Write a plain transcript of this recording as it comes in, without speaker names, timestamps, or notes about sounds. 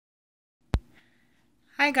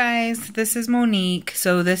Hi guys, this is Monique.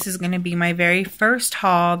 So this is going to be my very first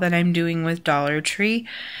haul that I'm doing with Dollar Tree.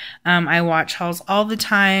 I watch hauls all the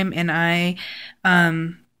time and I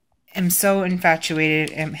am so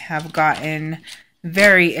infatuated and have gotten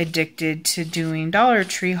very addicted to doing Dollar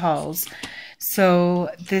Tree hauls.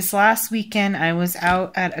 So this last weekend I was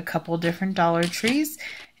out at a couple different Dollar Trees,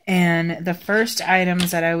 and the first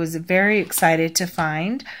items that I was very excited to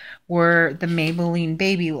find were the Maybelline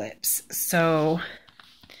Baby Lips. So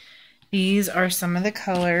these are some of the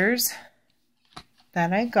colors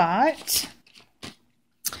that I got.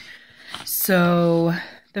 So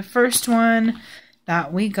the first one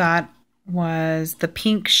that we got was the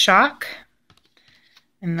Pink Shock,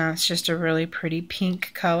 and that's just a really pretty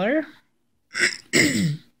pink color.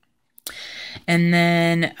 And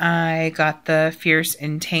then I got the Fierce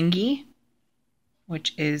and Tangy,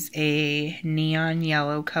 which is a neon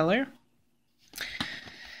yellow color.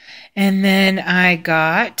 And then I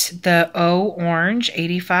got the O Orange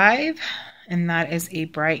 85, and that is a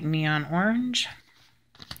bright neon orange.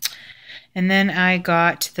 And then I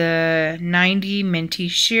got the 90 Minty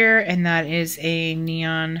Sheer, and that is a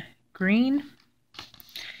neon green.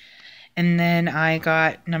 And then I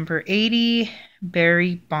got number 80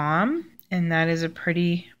 Berry Bomb, and that is a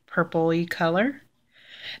pretty purpley color.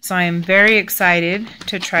 So I am very excited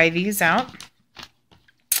to try these out.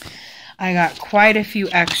 I got quite a few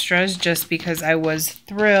extras just because I was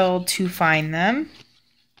thrilled to find them.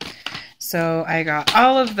 So I got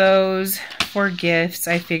all of those for gifts.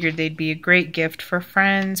 I figured they'd be a great gift for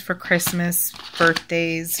friends, for Christmas,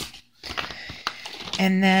 birthdays.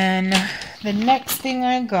 And then the next thing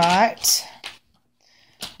I got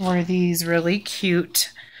were these really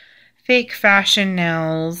cute fake fashion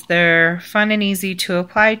nails. They're fun and easy to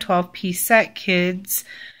apply, 12-piece set kids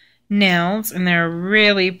nails, and they're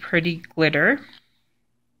really pretty glitter.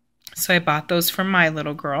 So I bought those for my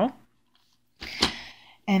little girl.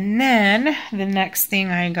 And then the next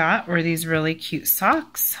thing I got were these really cute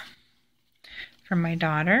socks for my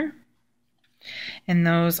daughter. And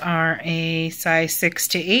those are a size 6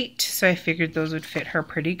 to 8, so I figured those would fit her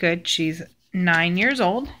pretty good. She's 9 years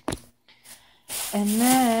old. And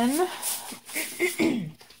then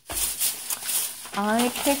I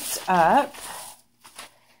picked up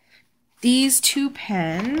these two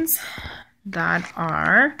pens that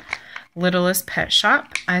are Littlest Pet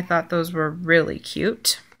Shop. I thought those were really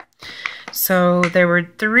cute. So there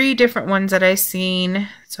were 3 different ones that I seen.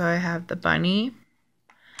 So I have the bunny,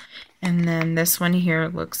 and then this one here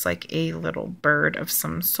looks like a little bird of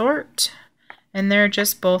some sort. And they're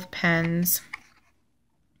just both pens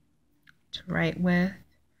to write with.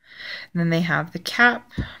 And then they have the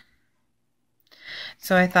cap.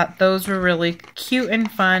 So I thought those were really cute and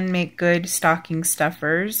fun, make good stocking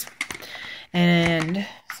stuffers. And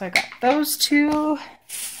so I got those 2.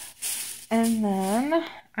 And then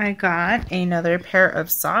I got another pair of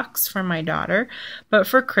socks for my daughter. But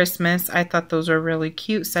for Christmas, I thought those were really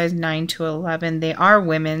cute, size 9 to 11. They are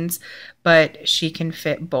women's, but she can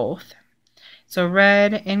fit both. So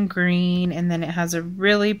red and green, and then it has a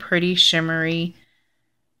really pretty shimmery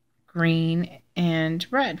green and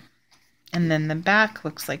red. And then the back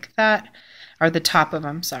looks like that, or the top of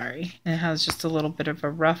them, sorry. And it has just a little bit of a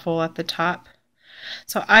ruffle at the top.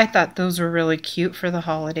 So I thought those were really cute for the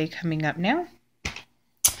holiday coming up now.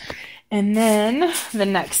 And then the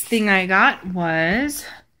next thing I got was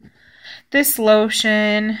this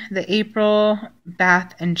lotion, the April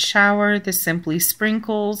Bath and Shower, the Simply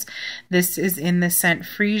Sprinkles. This is in the scent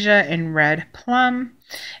Freesia and Red Plum.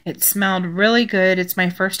 It smelled really good. It's my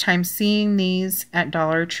first time seeing these at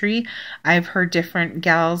Dollar Tree. I've heard different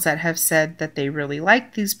gals that have said that they really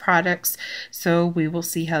like these products, so we will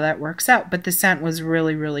see how that works out. But the scent was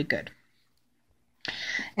really, really good.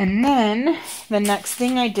 And then the next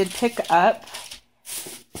thing I did pick up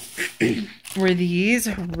were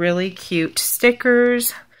these really cute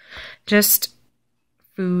stickers, just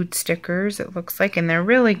food stickers it looks like, and they're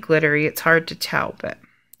really glittery. It's hard to tell, but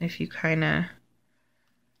if you kind of,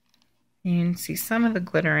 you can see some of the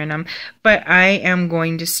glitter in them. But I am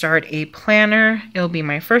going to start a planner. It'll be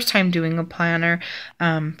my first time doing a planner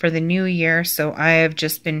for the new year, so I have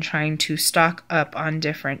just been trying to stock up on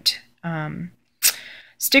different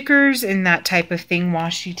stickers and that type of thing,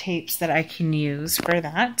 washi tapes that I can use for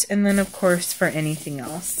that, and then of course for anything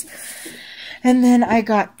else. And then I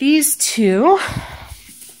got these 2.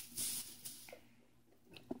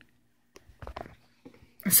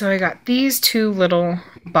 So I got these 2 little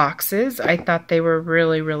boxes. I thought they were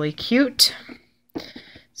really, really cute.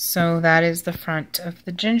 So that is the front of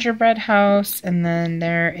the gingerbread house, and then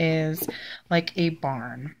there is like a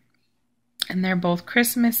barn. And they're both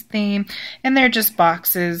Christmas themed, and they're just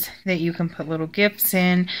boxes that you can put little gifts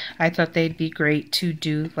in. I thought they'd be great to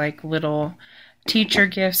do like little teacher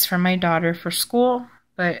gifts for my daughter for school,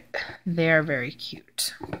 but they're very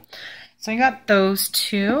cute. So I got those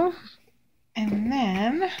two, and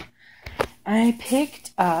then I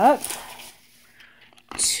picked up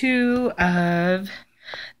two of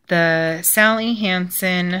the Sally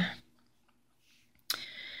Hansen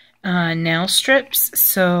nail strips.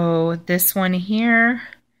 So this one here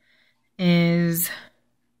is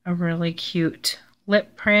a really cute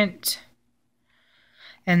lip print,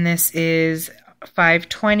 and this is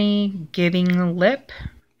 520 Giving Lip.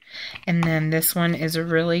 And then this one is a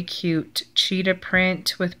really cute cheetah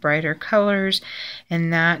print with brighter colors,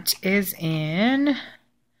 and that is in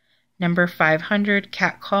number 500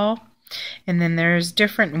 Catcall. And then there's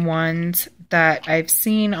different ones that I've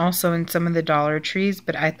seen also in some of the Dollar Trees,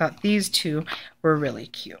 but I thought these two were really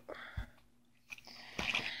cute.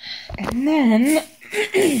 And then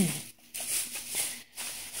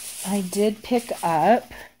I did pick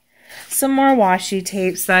up some more washi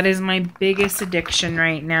tapes. That is my biggest addiction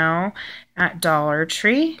right now at Dollar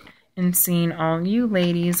Tree, and seeing all you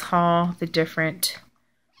ladies haul the different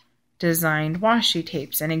designed washi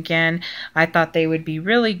tapes. And again, I thought they would be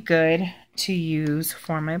really good to use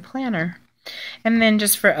for my planner. And then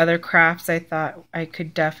just for other crafts, I thought I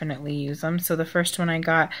could definitely use them. So the first one I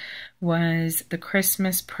got was the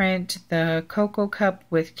Christmas print, the Cocoa Cup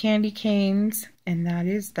with candy canes, and that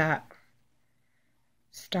is that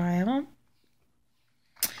style.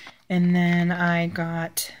 And then I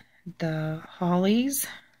got the Hollies,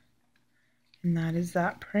 and that is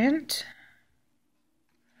that print.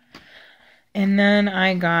 And then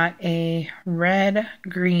I got a red,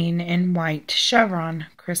 green, and white chevron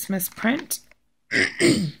Christmas print.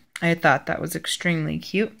 I thought that was extremely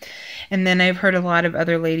cute. And then I've heard a lot of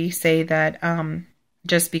other ladies say that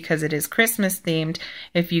just because it is Christmas themed,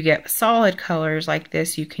 if you get solid colors like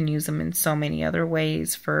this, you can use them in so many other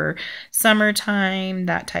ways for summertime,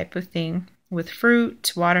 that type of thing, with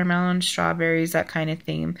fruit, watermelon, strawberries, that kind of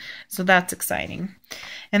theme. So that's exciting.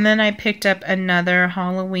 And then I picked up another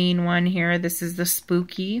Halloween one here. This is the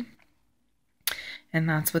Spooky, and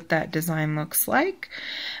that's what that design looks like.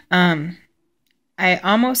 I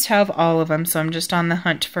almost have all of them, so I'm just on the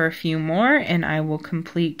hunt for a few more, and I will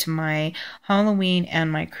complete my Halloween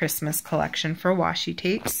and my Christmas collection for washi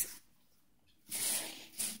tapes.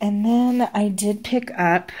 And then I did pick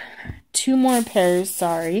up two more pairs,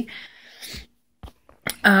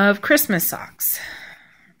 of Christmas socks.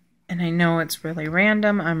 And I know it's really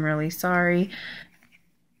random. I'm really sorry.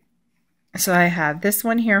 So I have this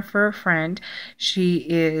one here for a friend. She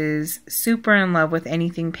is super in love with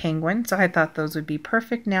anything penguin, so I thought those would be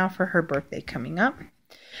perfect now for her birthday coming up.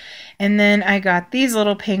 And then I got these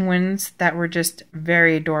little penguins that were just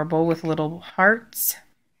very adorable with little hearts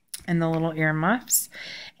and the little earmuffs.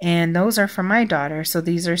 And those are for my daughter. So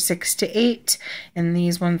these are 6 to 8, and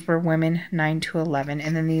these ones were women 9 to 11.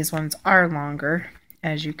 And then these ones are longer,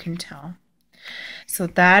 as you can tell. So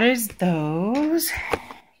that is those.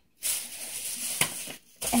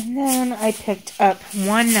 And then I picked up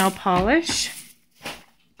one nail polish.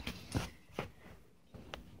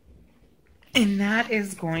 And that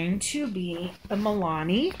is going to be the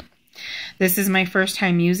Milani. This is my first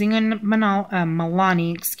time using a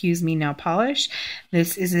Milani, nail polish.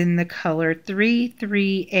 This is in the color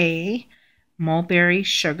 33A Mulberry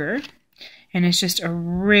Sugar. And it's just a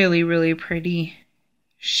really, really pretty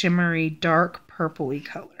shimmery dark purpley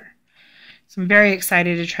color. So I'm very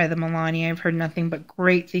excited to try the Milani. I've heard nothing but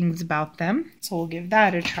great things about them. So we'll give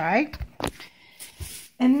that a try.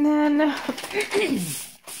 And then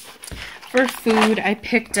for food, I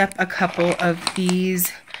picked up a couple of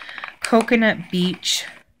these Coconut Beach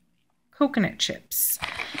coconut chips.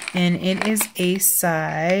 And it is a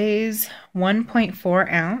size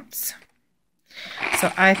 1.4 ounce.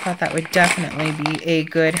 So I thought that would definitely be a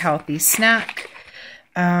good healthy snack.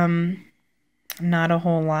 Not a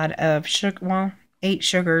whole lot of sugar, well, 8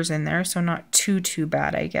 sugars in there, so not too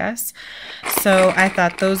bad, I guess. So I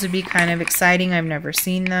thought those would be kind of exciting. I've never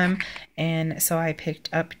seen them, and so I picked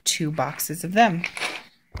up 2 boxes of them.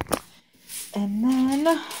 And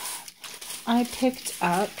then I picked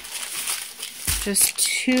up just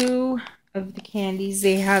 2 of the candies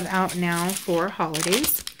they have out now for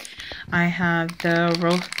holidays. I have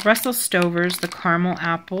the Russell Stover's, the Caramel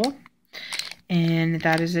Apple, and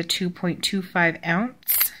that is a 2.25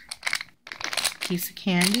 ounce piece of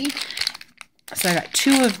candy. So I got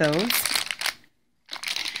 2 of those.